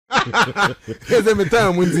Yes, every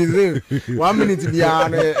time when it's 1 minute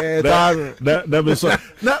beyond that be so.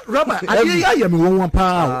 Now, Robert, I am 1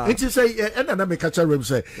 pound. It is say, and I make a cherry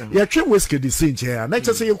say, you're trying whiskey the same chair.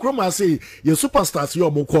 Next, say, you chroma say, your superstars,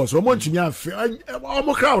 your more course, or want you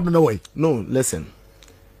almost crowd in the way. No, listen.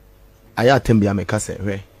 I attend to make us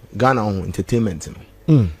say, Ghana on entertainment.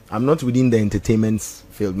 I'm not within the entertainment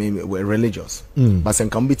field, maybe we're religious. But some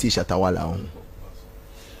can be Shatta Wale on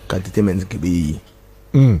entertainment can be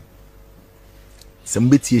some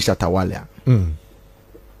bit Shatta Wale.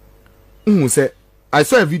 Say I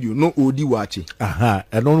saw a video, no OD watching. Aha,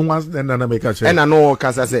 and no one's then I make a say. And I know what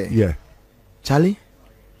I say. Yeah. Charlie,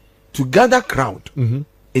 to gather crowd,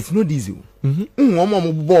 it's not easy. One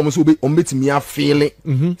more bomb so be on me a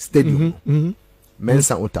feeling stadium.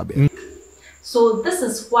 Mensa Otabe. So this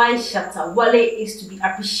is why Shatta Wale is to be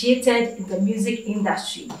appreciated in the music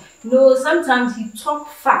industry. You know, sometimes he talk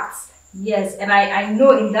facts, yes, and I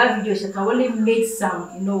know in that video Shatta Wale made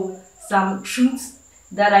some, you know, some truths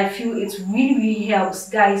that I feel it really helps,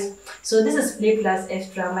 guys. So this is Play Plus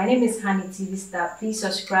Extra. My name is Honey TV Star. Please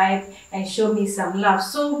subscribe and show me some love.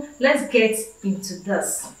 So let's get into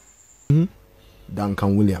this.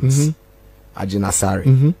 Duncan Williams, Ajina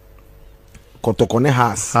Sari. Kotokone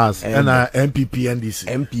has and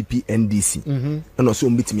MPP NDC and also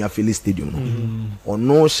meet me a Philly Stadium or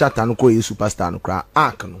no Shatta no ko superstar no cry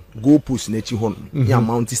arc no go push nechi hon ya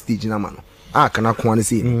mount stage na man arc na kwan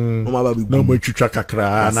say no ma ba no mo twitwa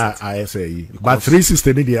kakra na ISA but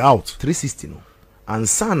 360 dey out 360 no and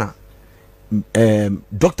sana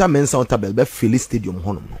Dr. Mensa Otabel be Philly Stadium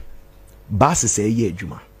hon no bus say ye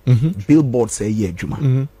adwuma billboard say ye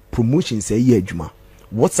adwuma promotion say ye adwuma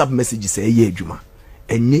WhatsApp messages say yeah juma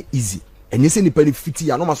and easy and you say the fiti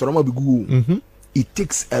ya no masorama be go. It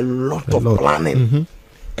takes a lot of planning,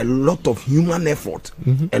 a lot of human effort,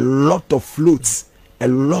 a lot of floats, a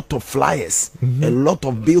lot of flyers, a lot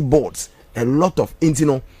of billboards, a lot of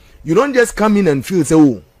you don't just come in and feel say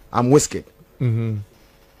oh I'm whiskey.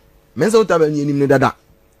 Mensa Otabel ni no dada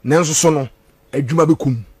nanso so no adwuma be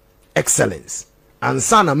kum excellence. And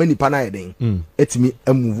sana many panayden etimi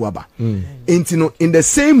move aba intino in the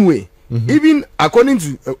same way even according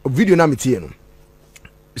to video na metie no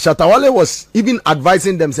Shatta Wale was even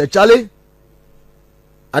advising them say Charlie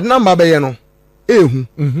adna mba be no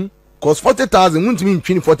cause 40,000 won't mean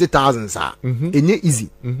 40,000 sir enye easy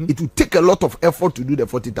it will take a lot of effort to do the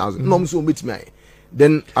 40,000 no so meet me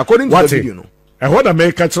then according to the video no I heard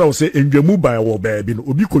America tell say enjemu by wo baby no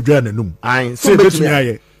obi kodwa nanum ai so meet me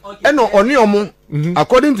aye eno oni omo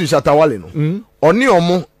according to Shatta Wale no oni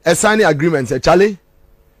omo a signing agreement say Charlie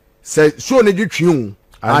say show ne twetwe o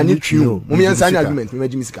anyi twe o mo me signing agreement me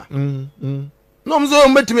majimi sika no mo so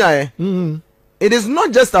metimi aye it is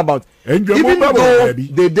not just about even though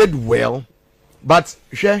they did well but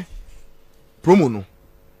share promo no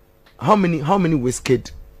how many whiskey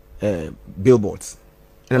billboards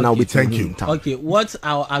and I'll be thank you okay what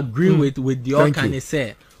I'll agree with the all kind of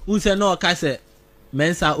say who say no ka say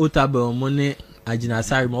Mensa Otabel money Ajina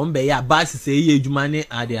Sari Mombe ya basi say ye jumane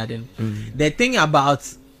ade. The thing about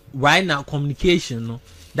right now communication no,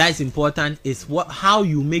 that is important is how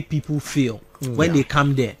you make people feel when they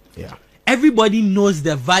come there. Yeah. Everybody knows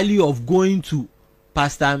the value of going to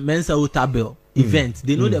Pastor Mensa Otabel event.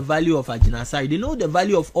 They know the value of Ajina Sari. They know the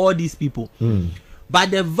value of all these people.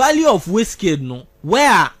 But the value of whiskey no,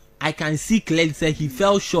 where I can see clearly say he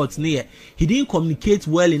fell short near. He didn't communicate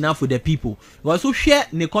well enough with the people. He also share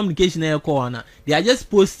the communication corner. They are just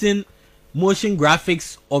posting motion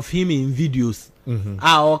graphics of him in videos.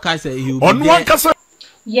 Okay, say he'll be there.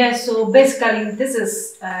 Yes, so basically this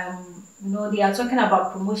is you know, they are talking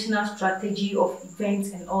about promotional strategy of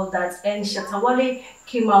events and all that, and Shatta Wale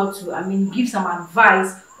came out to give some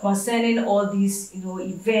advice concerning all these, you know,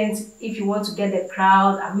 events. If you want to get the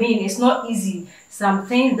crowd, it's not easy. Some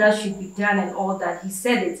things that should be done and all that. He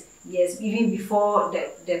said it, yes, even before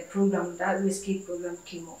the program, that whiskey program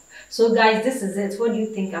came up. So guys, this is it. What do you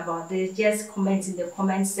think about this? Just comment in the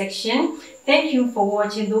comment section. Thank you for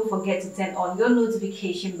watching. Don't forget to turn on your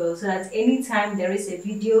notification bell so that anytime there is a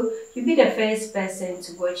video, you'll be the first person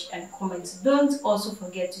to watch and comment. Don't also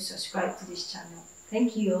forget to subscribe to this channel.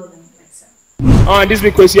 Thank you all. This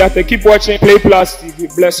because you have to keep watching Play Plus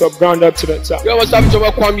TV. Bless up, ground up to the top. Yo, what's up?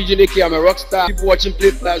 I'm a rock star. Keep watching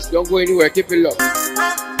Play Plus. Don't go anywhere. Keep it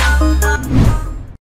low.